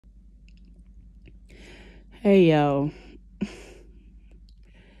Hey yo,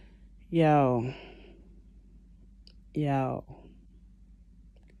 yo,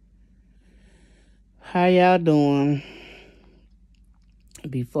 how y'all doing?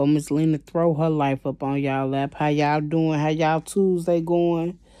 Before Ms.Lina throw her life up on y'all lap, how y'all doing? How y'all Tuesday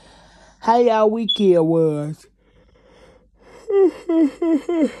going? How y'all weekend was?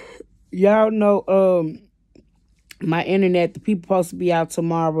 Y'all know my internet, the people supposed to be out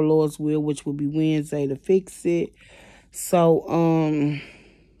tomorrow, Lord's will, which will be Wednesday to fix it. So I'm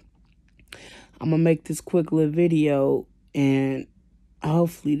gonna make this quick little video and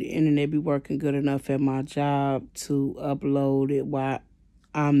hopefully the internet be working good enough at my job to upload it while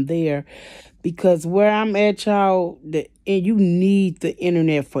I'm there, because where I'm at, y'all, and you need the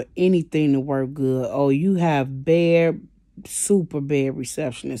internet for anything to work good. Oh, you have bad, super bad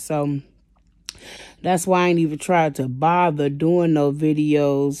reception. So that's why I ain't even tried to bother doing no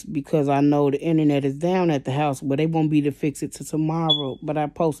videos, because I know the internet is down at the house, but they won't be to fix it till tomorrow. But I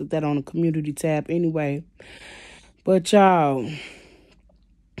posted that on the community tab anyway. But y'all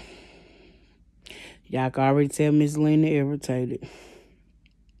can already tell Ms.Lina irritated.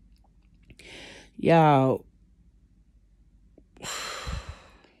 Y'all,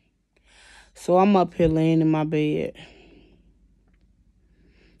 so I'm up here laying in my bed.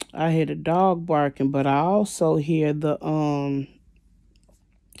 I hear the dog barking, but I also hear the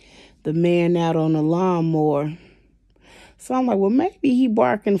man out on the lawnmower. So I'm like, well, maybe he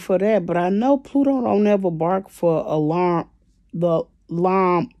barking for that, but I know Pluto don't ever bark for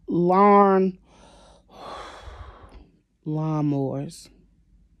lawnmowers.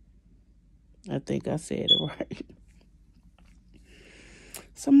 I think I said it right.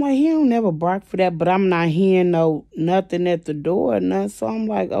 So I'm like, he don't never bark for that, but I'm not hearing nothing at the door or nothing. So I'm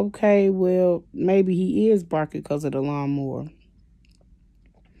like, okay, well, maybe he is barking because of the lawnmower.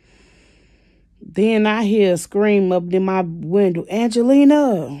 Then I hear a scream up in my window,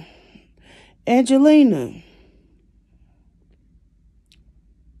 Angelina, Angelina.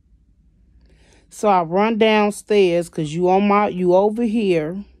 So I run downstairs because you over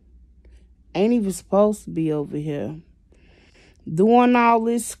here. Ain't even supposed to be over here. Doing all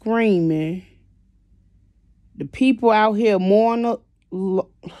this screaming. The people out here on the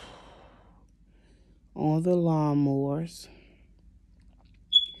lawnmowers.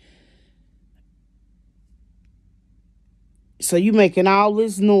 So you making all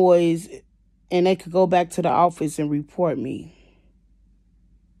this noise and they could go back to the office and report me.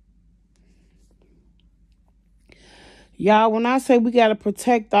 Y'all, when I say we got to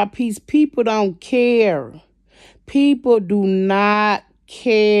protect our peace, people don't care. People do not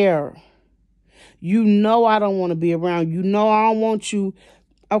care. You know I don't want to be around. You know I don't want you.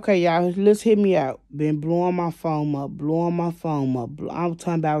 Okay, y'all, let's hit me out. Been blowing my phone up. I'm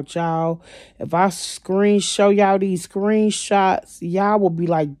talking about y'all. If I show y'all these screenshots, y'all will be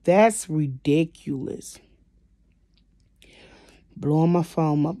like, that's ridiculous. Blowing my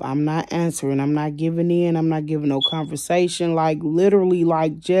phone up. I'm not answering. I'm not giving in. I'm not giving no conversation. Like, literally,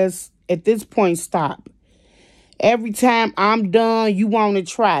 like, just at this point, stop. Every time I'm done, you want to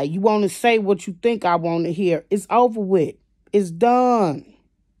try. You want to say what you think I want to hear. It's over with. It's done.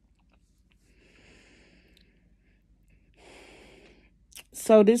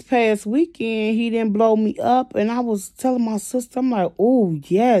 So this past weekend, he didn't blow me up. And I was telling my sister, I'm like, oh,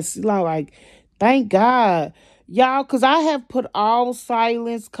 yes. Like, thank God. Y'all, because I have put all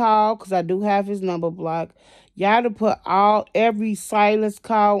silence call, because I do have his number blocked. Y'all to put every silence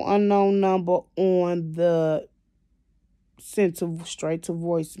call, unknown number on the sent to straight to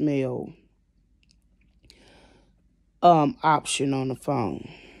voicemail option on the phone.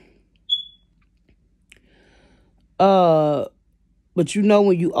 But you know,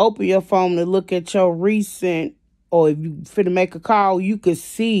 when you open your phone to look at your recent, or if you finna make a call, you could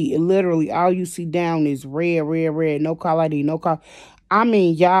see literally all you see down is red, red, red. No call ID, no call. I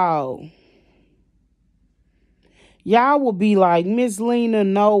mean, y'all will be like, Ms.Lina,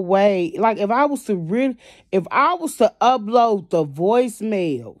 no way. Like, if I was to upload the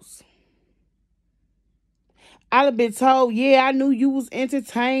voicemails, I'd have been told, yeah, I knew you was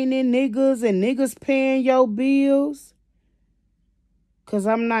entertaining niggas and niggas paying your bills. Because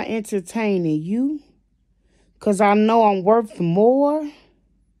I'm not entertaining you. Because I know I'm worth more.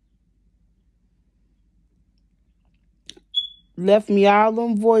 Left me all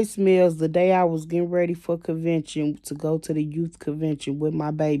them voicemails the day I was getting ready for convention, to go to the youth convention with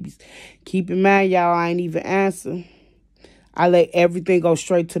my babies. Keep in mind, y'all, I ain't even answer. I let everything go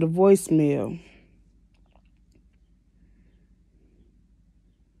straight to the voicemail.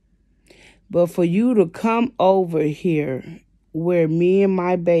 But for you to come over here where me and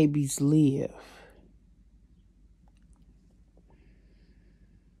my babies live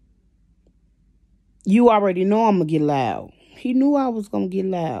You already know I'm gonna get loud. He knew I was gonna get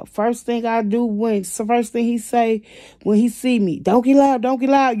loud. First thing I do first thing he say when he see me, don't get loud, don't get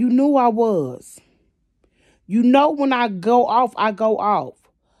loud. You knew I was. You know when I go off, I go off.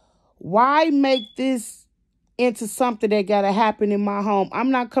 Why make this into something that gotta happen in my home? I'm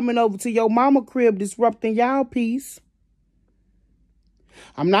not coming over to your mama crib disrupting y'all peace.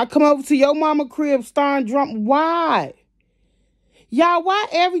 I'm not coming over to your mama crib starting drunk. Why? Y'all, why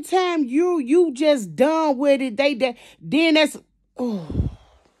every time you just done with it, then that's oh.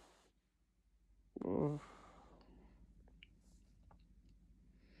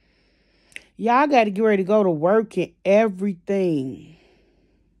 Y'all gotta get ready to go to work and everything.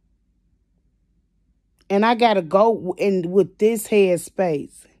 And I gotta go in with this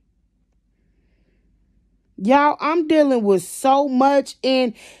headspace. Y'all, I'm dealing with so much,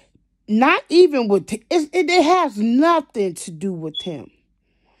 and not even with it has nothing to do with him.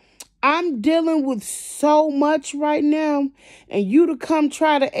 I'm dealing with so much right now, and you to come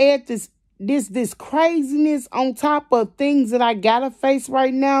try to add this craziness on top of things that I gotta face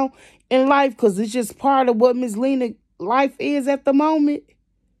right now in life, because it's just part of what Ms.Lina life is at the moment.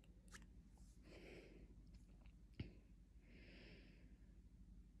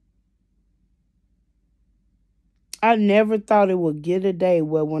 I never thought it would get a day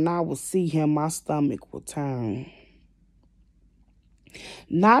where when I would see him, my stomach would turn.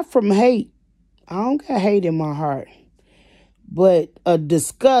 Not from hate. I don't got hate in my heart. But a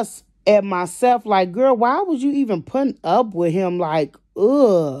disgust at myself, like, girl, why was you even putting up with him? Like,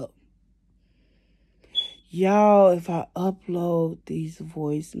 ugh. Y'all, if I upload these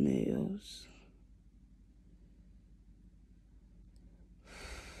voicemails,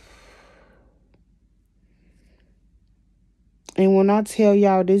 and when I tell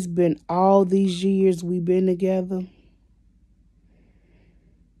y'all this been all these years we been together,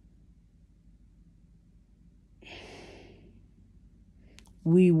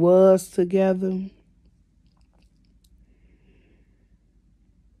 we was together.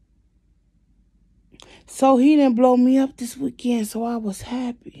 So he didn't blow me up this weekend, so I was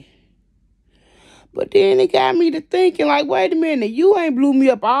happy. But then it got me to thinking, like, wait a minute, you ain't blew me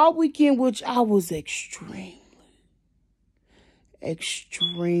up all weekend, which I was extremely,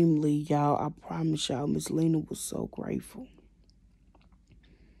 y'all. I promise y'all, Ms.Lina was so grateful.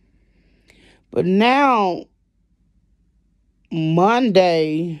 But now,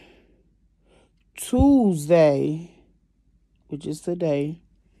 Monday, Tuesday, which is today,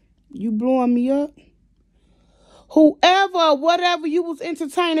 you blowing me up? Whoever, whatever you was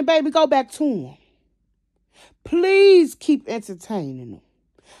entertaining, baby, go back to him. Please keep entertaining them.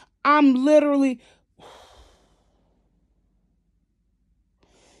 I'm literally,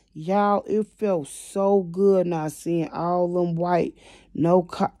 y'all, it felt so good not seeing all them white,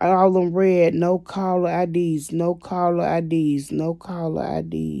 all them red, no caller IDs, no caller IDs, no caller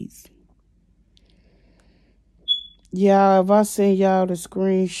IDs. Y'all, if I send y'all the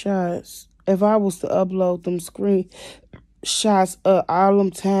screenshots, if I was to upload them screenshots of all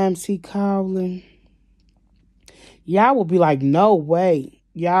them times he calling, y'all would be like, no way.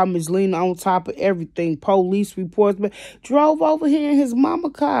 Y'all, Ms.Lina on top of everything. Police reports, but drove over here in his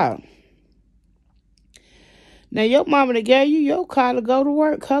mama car. Now, your mama that gave you your car to go to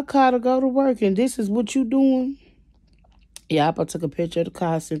work, her car to go to work, and this is what you doing? Yeah, I took a picture of the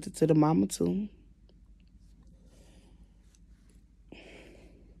car, sent it to the mama, too.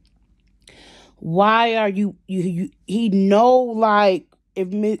 Why are you he know, like,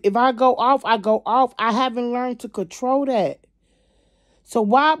 if I go off, I go off. I haven't learned to control that. So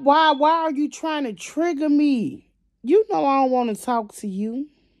why are you trying to trigger me? You know I don't want to talk to you.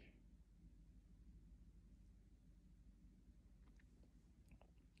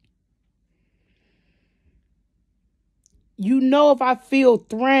 You know if I feel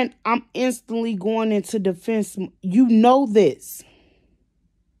threatened, I'm instantly going into defense. You know this.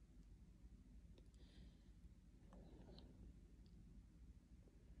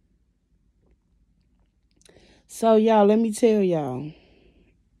 So y'all, let me tell y'all.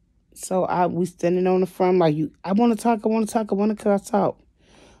 So we standing on the front like you. I want to talk. I want to talk. I want to talk.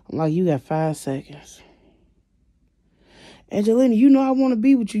 I'm like, you got 5 seconds. Angelina, you know I want to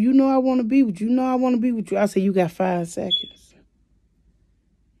be with you. You know I want to be with you. You know I want to be with you. I said, you got 5 seconds.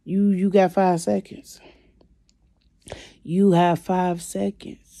 You got 5 seconds. You have 5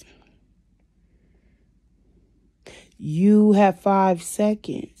 seconds. You have 5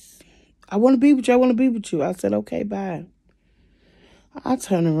 seconds. I want to be with you. I want to be with you. I said, okay, bye. I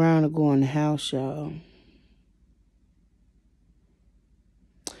turn around and go in the house, y'all.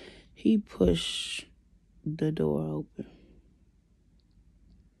 He pushed the door open.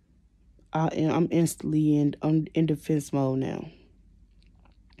 I'm instantly in defense mode now.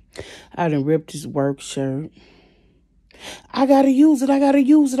 I done ripped his work shirt. I gotta use it. I gotta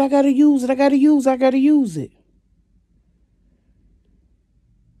use it. I gotta use it. I gotta use it. I gotta use it.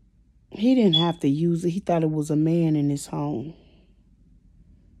 He didn't have to use it. He thought it was a man in his home.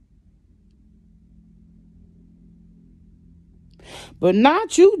 But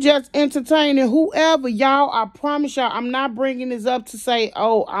not you just entertaining whoever. Y'all, I promise y'all, I'm not bringing this up to say,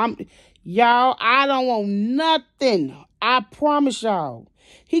 oh, y'all, I don't want nothing. I promise y'all.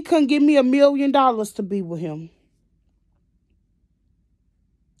 He couldn't give me $1 million to be with him.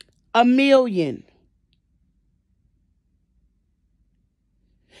 $1 million.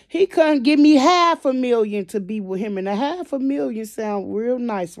 He couldn't give me $500,000 to be with him. And $500,000 sound real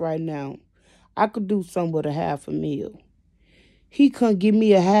nice right now. I could do something with $500,000. He couldn't give me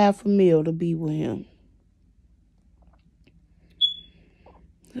 $500,000 to be with him.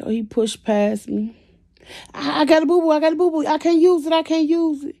 So he pushed past me. I got a boo-boo. I got a boo-boo. I can't use it. I can't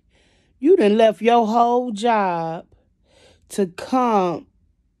use it. You done left your whole job to come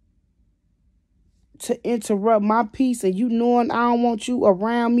to interrupt my peace, and you knowing I don't want you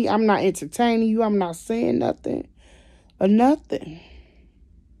around me. I'm not entertaining you. I'm not saying nothing or nothing.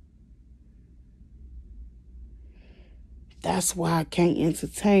 That's why I can't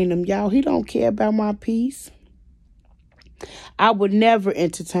entertain him, y'all. He don't care about my peace. I would never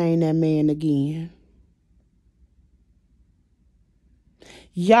entertain that man again.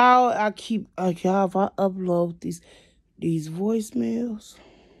 Y'all, y'all, if I upload these voicemails,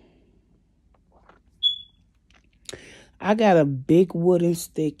 I got a big wooden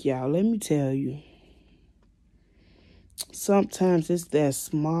stick, y'all. Let me tell you. Sometimes it's that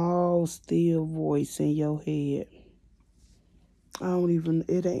small, still voice in your head.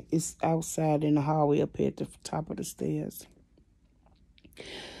 It's outside in the hallway up here at the top of the stairs.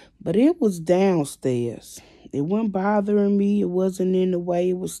 But it was downstairs. It wasn't bothering me. It wasn't in the way.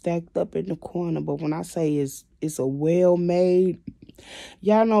 It was stacked up in the corner. But when I say it's a well-made,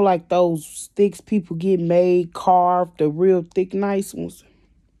 y'all know like those sticks people get made, carved, the real thick, nice ones.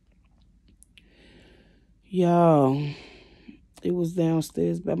 Y'all, it was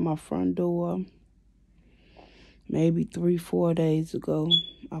downstairs by my front door. Maybe 3-4 days ago.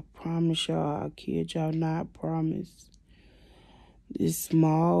 I promise y'all, I kid y'all not, I promise. This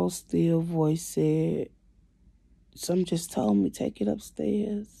small, still voice said, something just told me, take it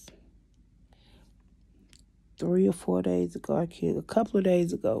upstairs. 3 or 4 days ago, a couple of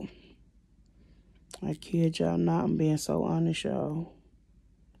days ago. I kid y'all not, I'm being so honest, y'all.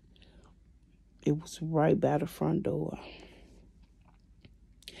 It was right by the front door.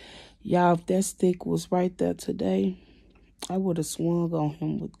 Y'all, if that stick was right there today, I would have swung on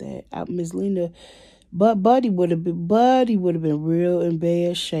him with that. Ms.Lina, but Buddy would have been real in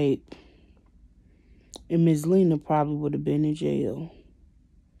bad shape. And Ms.Lina probably would have been in jail.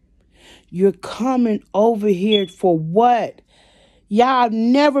 You're coming over here for what? Y'all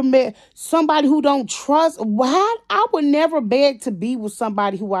never met somebody who don't trust. Why? I would never beg to be with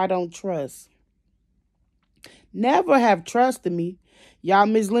somebody who I don't trust. Never have trusted me. Y'all,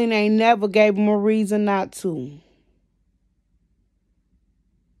 Ms.Lina ain't never gave him a reason not to.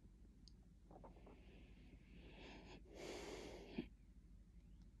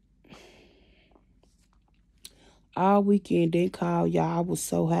 All weekend, didn't call y'all. I was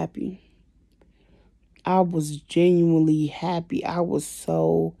so happy. I was genuinely happy. I was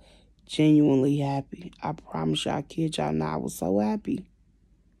so genuinely happy. I promise y'all, kid y'all now, I was so happy.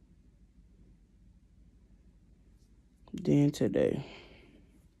 Then today.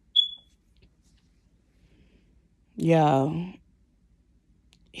 Y'all,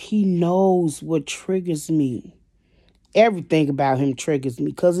 he knows what triggers me. Everything about him triggers me.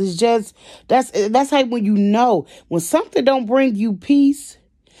 Because it's just, that's how when you know. When something don't bring you peace,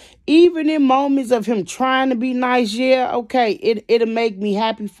 even in moments of him trying to be nice, yeah, okay, it'll make me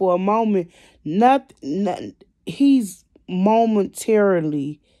happy for a moment. Nothing, he's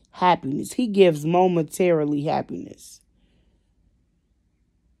momentarily happiness. He gives momentarily happiness.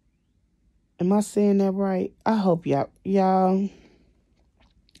 Am I saying that right? I hope y'all,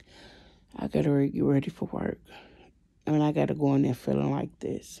 I gotta get ready for work. I mean, I gotta go in there feeling like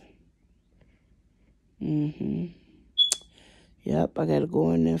this. Yep, I gotta go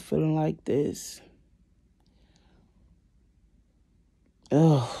in there feeling like this.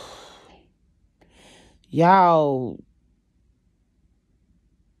 Ugh. Y'all.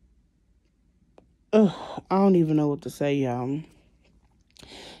 Ugh, I don't even know what to say, y'all.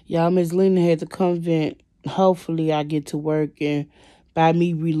 Y'all, Ms.Lina had to come vent. Hopefully, I get to work and by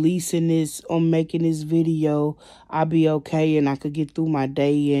me releasing this or making this video, I'll be okay and I could get through my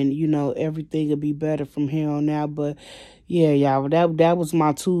day and, everything will be better from here on out. But yeah, y'all, that was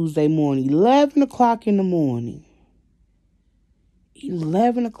my Tuesday morning. 11 o'clock in the morning.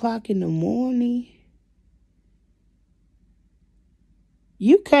 11 o'clock in the morning.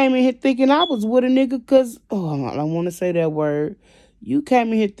 You came in here thinking I was with a nigga because, I don't want to say that word. You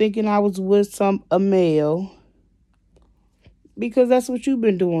came in here thinking I was with a male because that's what you've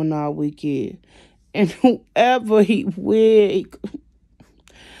been doing all weekend. And whoever he with,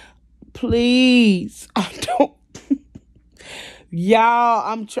 please, I don't.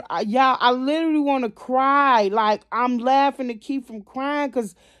 Y'all, I literally want to cry. Like, I'm laughing to keep from crying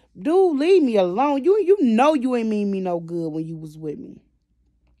because, dude, leave me alone. You know you ain't mean me no good when you was with me.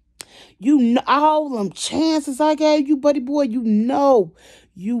 You know all them chances I gave you, buddy boy. You know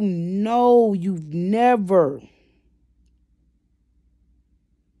you've never.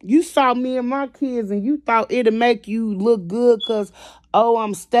 You saw me and my kids and you thought it'd make you look good because,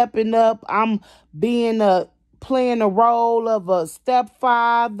 I'm stepping up. I'm playing a role of a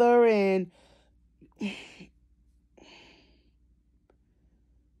stepfather and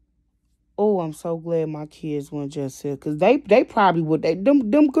I'm so glad my kids weren't just here because they probably would.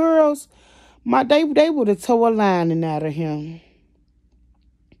 Them girls, they would have tore a lining out of him.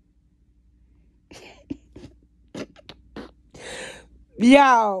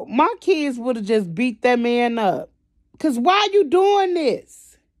 Y'all, my kids would have just beat that man up. Because why you doing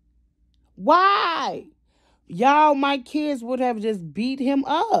this? Why? Y'all, my kids would have just beat him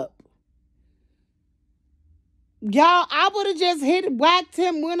up. Y'all, I would have just whacked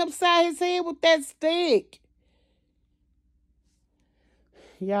him, went upside his head with that stick.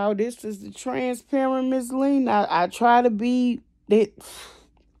 Y'all, this is the transparent Ms.Lina. I try to be it.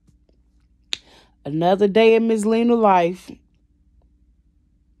 Another day in Ms.Lina's life.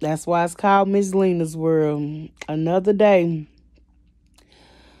 That's why it's called Ms.Lina's world. Another day.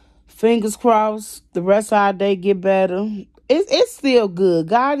 Fingers crossed, the rest of our day get better. It's still good.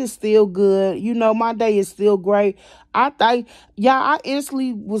 God is still good. My day is still great. I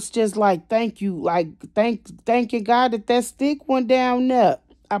instantly was just like, thank you. Like, thanking God that stick went down there.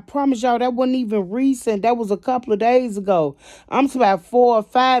 I promise y'all that wasn't even recent. That was a couple of days ago. I'm about 4 or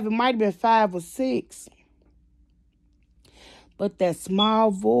 5. It might have been 5 or 6. But that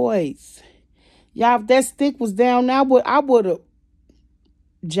small voice. Y'all, if that stick was down, I would have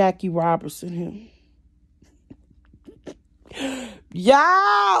Jackie Robertson him.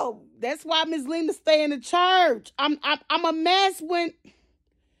 Y'all, that's why Ms.Lina stay in the church. I'm a mess when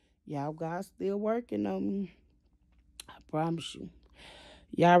y'all God's still working on me. I promise you.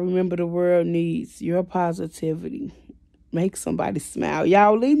 Y'all remember the world needs your positivity. Make somebody smile.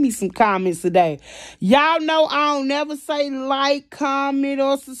 Y'all leave me some comments today. Y'all know I don't never say like, comment,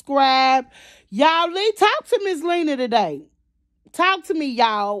 or subscribe. Y'all talk to Ms.Lina today. Talk to me,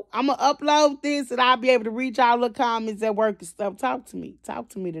 y'all. I'm going to upload this and I'll be able to reach all the comments at work and stuff. Talk to me. Talk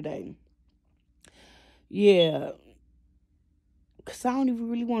to me today. Yeah. Because I don't even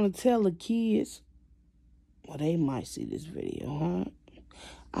really want to tell the kids. Well, they might see this video, huh?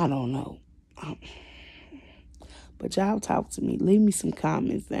 I don't know. But y'all talk to me. Leave me some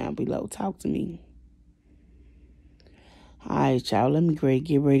comments down below. Talk to me. All right, y'all. Let me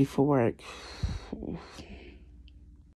get ready for work.